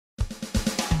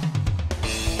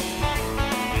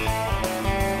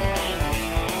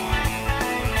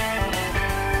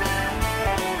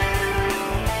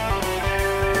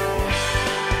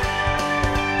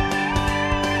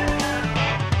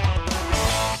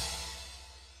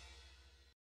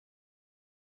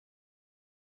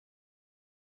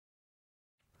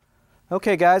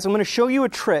Okay guys, I'm going to show you a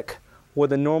trick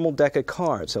with a normal deck of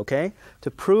cards, okay? To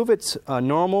prove it's a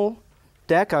normal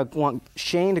deck, I want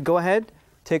Shane to go ahead,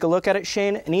 take a look at it,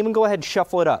 Shane, and even go ahead and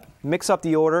shuffle it up. Mix up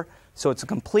the order so it's a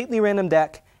completely random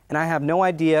deck and I have no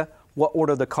idea what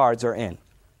order the cards are in.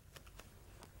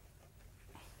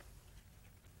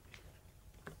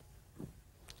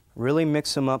 Really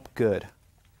mix them up good.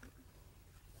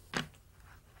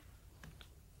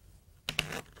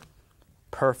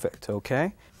 Perfect,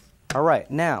 okay? All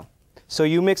right, now, so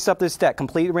you mixed up this deck,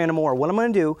 completely random order. What I'm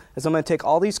going to do is I'm going to take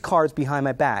all these cards behind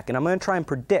my back, and I'm going to try and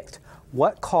predict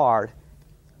what card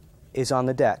is on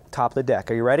the deck, top of the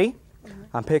deck. Are you ready? Mm-hmm.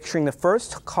 I'm picturing the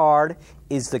first card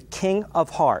is the King of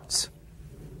Hearts.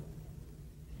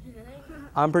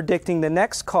 I'm predicting the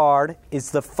next card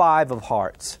is the Five of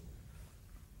Hearts.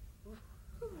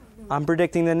 I'm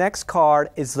predicting the next card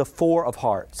is the Four of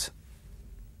Hearts.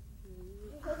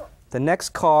 The next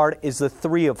card is the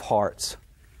Three of Hearts.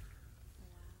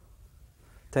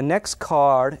 The next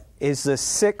card is the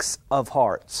Six of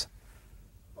Hearts.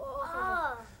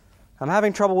 I'm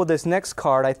having trouble with this next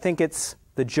card. I think it's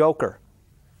the Joker.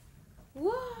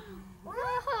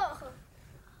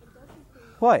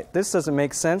 What? This doesn't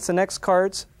make sense. The next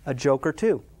card's a Joker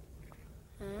too.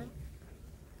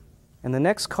 And the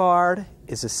next card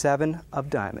is a Seven of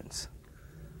Diamonds.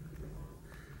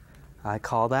 I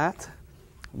call that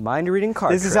mind reading card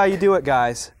trick. This is how you do it,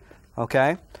 guys.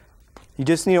 Okay? You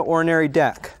just need an ordinary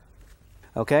deck.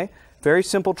 Okay? Very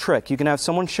simple trick. You can have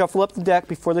someone shuffle up the deck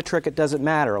before the trick. It doesn't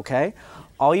matter, okay?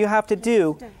 All you have to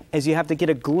do is you have to get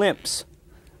a glimpse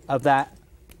of that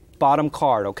bottom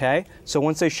card, okay? So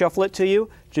once they shuffle it to you,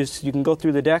 you can go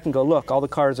through the deck and go, look, all the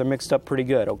cards are mixed up pretty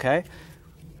good, okay?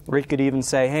 Rick could even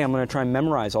say, hey, I'm going to try and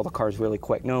memorize all the cards really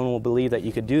quick. No one will believe that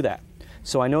you could do that.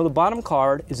 So I know the bottom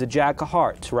card is a Jack of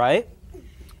Hearts, right?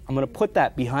 I'm going to put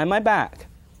that behind my back.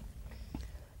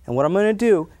 And what I'm going to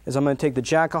do is I'm going to take the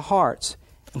Jack of Hearts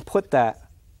and put that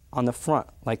on the front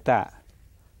like that.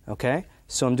 Okay?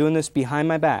 So I'm doing this behind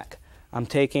my back. I'm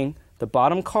taking the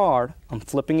bottom card, I'm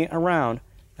flipping it around,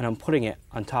 and I'm putting it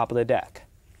on top of the deck.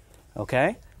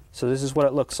 Okay? So this is what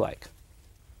it looks like.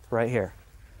 Right here.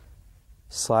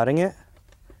 Sliding it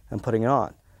and putting it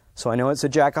on. So I know it's a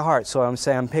Jack of Hearts. So I'm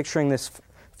saying I'm picturing this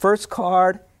first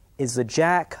card is the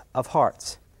Jack of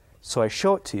Hearts. So I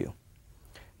show it to you.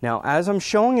 Now as I'm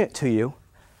showing it to you,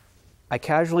 I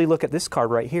casually look at this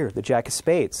card right here, the Jack of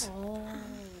Spades. Oh.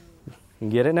 You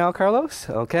get it now, Carlos?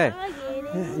 Okay. I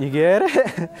get it. You get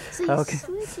it? Okay.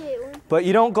 But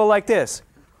you don't go like this.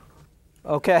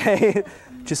 Okay?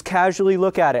 Just casually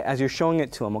look at it as you're showing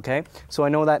it to him, okay? So I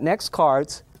know that next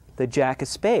card's the Jack of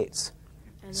Spades.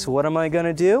 So what am I going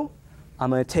to do? I'm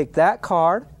going to take that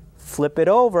card, flip it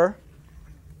over,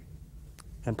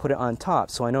 and put it on top.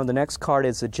 So I know the next card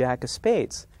is the Jack of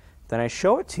Spades. Then I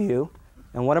show it to you,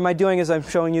 and what am I doing as I'm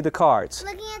showing you the cards?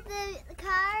 Looking at the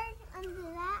card under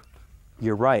that?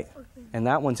 You're right. And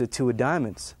that one's a Two of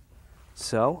Diamonds.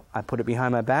 So I put it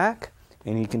behind my back,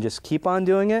 and you can just keep on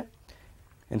doing it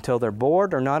until they're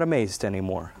bored or not amazed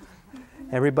anymore.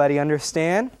 Everybody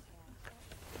understand?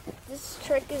 This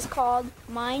trick is called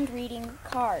mind reading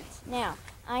cards. Now,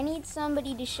 I need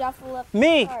somebody to shuffle up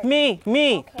the cards. Me!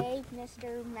 Okay,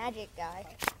 Mr. Magic Guy.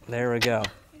 There we go.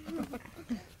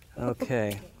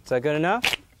 Okay. Is that good enough?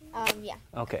 Yeah.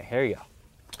 Okay, here you go.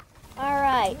 All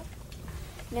right.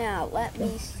 Now, let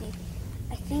me see.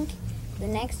 I think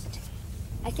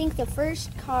the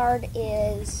first card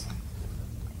is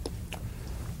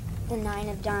the Nine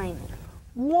of Diamonds.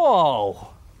 Whoa!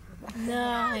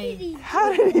 Nice.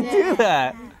 How did he do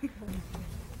that?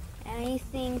 I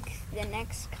think the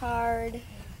next card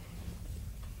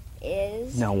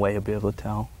is... No way you'll be able to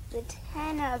tell. The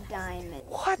Ten of Diamonds.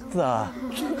 What the?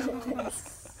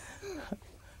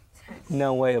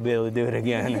 No way you'll be able to do it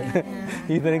again.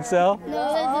 You think so?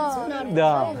 No.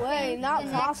 No way, not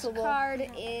possible. The next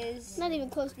card is... Not even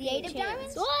close to the Eight of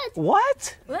Diamonds.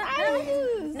 What?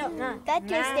 No. That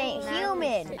just ain't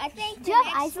human. I think the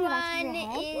next one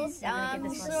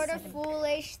is sort of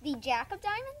foolish, the Jack of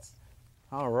Diamonds.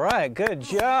 All right, good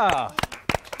job.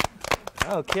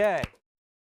 Okay.